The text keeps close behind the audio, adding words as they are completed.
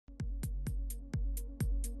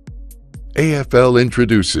AFL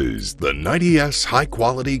introduces the 90S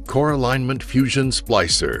high-quality core alignment fusion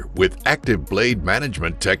splicer with active blade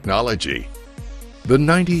management technology. The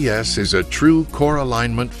 90S is a true core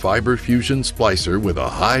alignment fiber fusion splicer with a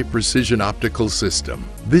high-precision optical system.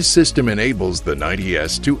 This system enables the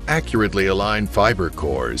 90S to accurately align fiber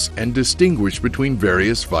cores and distinguish between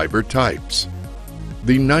various fiber types.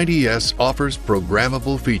 The 90S offers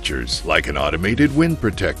programmable features like an automated wind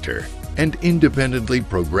protector and independently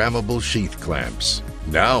programmable sheath clamps,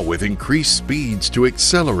 now with increased speeds to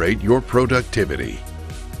accelerate your productivity.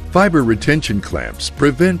 Fiber retention clamps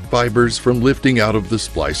prevent fibers from lifting out of the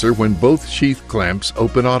splicer when both sheath clamps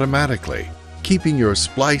open automatically, keeping your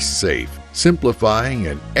splice safe, simplifying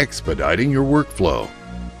and expediting your workflow.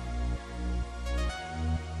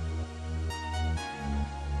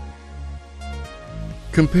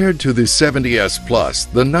 Compared to the 70S Plus,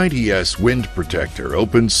 the 90S wind protector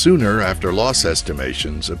opens sooner after loss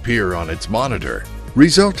estimations appear on its monitor,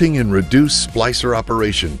 resulting in reduced splicer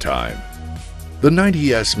operation time. The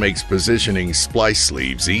 90S makes positioning splice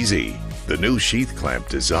sleeves easy. The new sheath clamp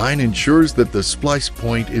design ensures that the splice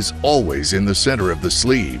point is always in the center of the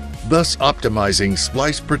sleeve, thus optimizing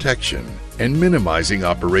splice protection and minimizing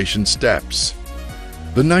operation steps.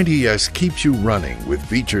 The 90S keeps you running with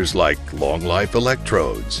features like long-life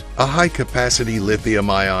electrodes, a high-capacity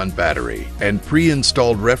lithium-ion battery, and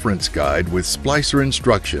pre-installed reference guide with splicer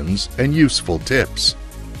instructions and useful tips.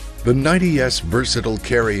 The 90S versatile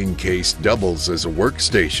carrying case doubles as a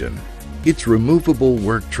workstation. Its removable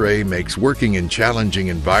work tray makes working in challenging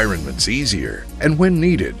environments easier, and when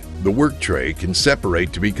needed, the work tray can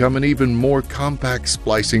separate to become an even more compact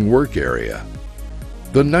splicing work area.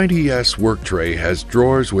 The 90S work tray has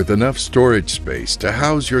drawers with enough storage space to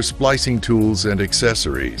house your splicing tools and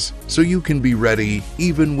accessories, so you can be ready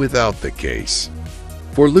even without the case.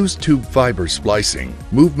 For loose tube fiber splicing,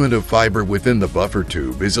 movement of fiber within the buffer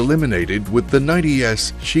tube is eliminated with the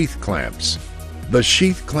 90S sheath clamps. The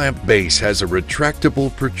sheath clamp base has a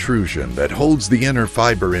retractable protrusion that holds the inner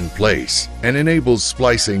fiber in place and enables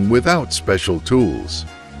splicing without special tools.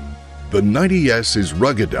 The 90S is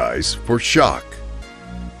ruggedized for shock,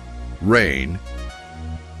 rain,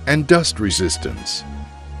 and dust resistance.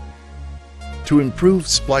 To improve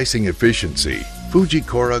splicing efficiency,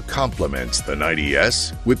 Fujikura complements the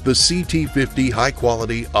 90S with the CT50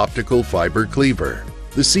 high-quality optical fiber cleaver.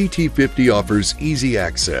 The CT50 offers easy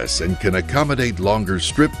access and can accommodate longer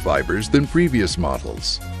strip fibers than previous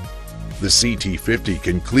models. The CT50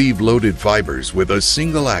 can cleave loaded fibers with a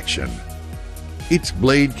single action. Its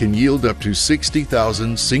blade can yield up to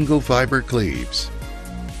 60,000 single fiber cleaves.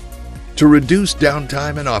 To reduce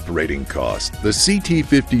downtime and operating cost, the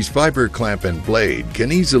CT50's fiber clamp and blade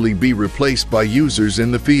can easily be replaced by users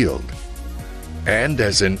in the field. And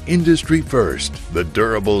as an industry first, the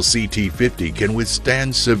durable CT50 can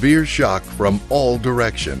withstand severe shock from all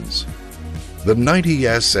directions. The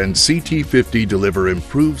 90S and CT50 deliver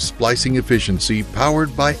improved splicing efficiency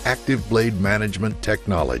powered by active blade management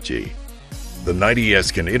technology. The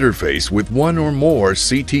 90S can interface with one or more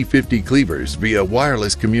CT50 cleavers via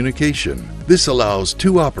wireless communication. This allows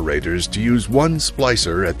two operators to use one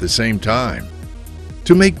splicer at the same time.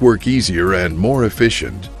 To make work easier and more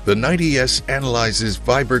efficient, the 90S analyzes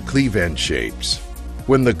fiber cleave end shapes.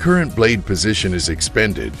 When the current blade position is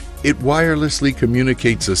expended, it wirelessly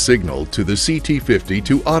communicates a signal to the CT50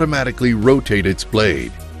 to automatically rotate its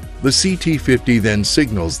blade. The CT50 then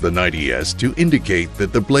signals the 90S to indicate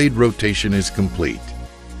that the blade rotation is complete.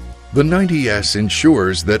 The 90S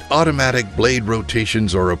ensures that automatic blade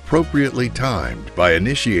rotations are appropriately timed by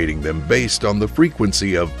initiating them based on the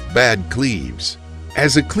frequency of bad cleaves.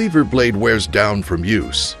 As a cleaver blade wears down from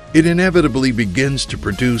use, it inevitably begins to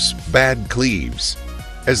produce bad cleaves.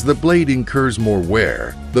 As the blade incurs more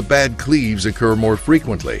wear, the bad cleaves occur more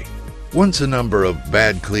frequently. Once a number of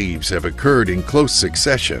bad cleaves have occurred in close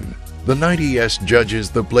succession, the 90S judges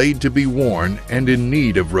the blade to be worn and in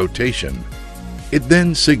need of rotation. It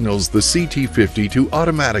then signals the CT50 to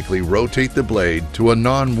automatically rotate the blade to a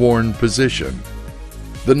non-worn position.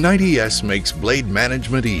 The 90S makes blade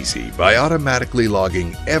management easy by automatically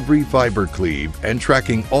logging every fiber cleave and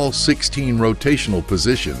tracking all 16 rotational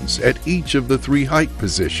positions at each of the 3 height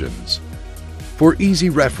positions. For easy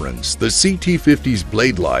reference, the CT50's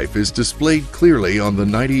blade life is displayed clearly on the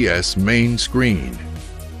 90S main screen.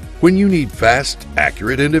 When you need fast,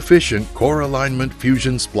 accurate, and efficient core alignment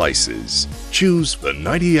fusion splices, choose the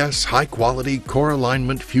 90S high-quality core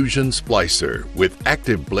alignment fusion splicer with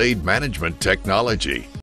active blade management technology.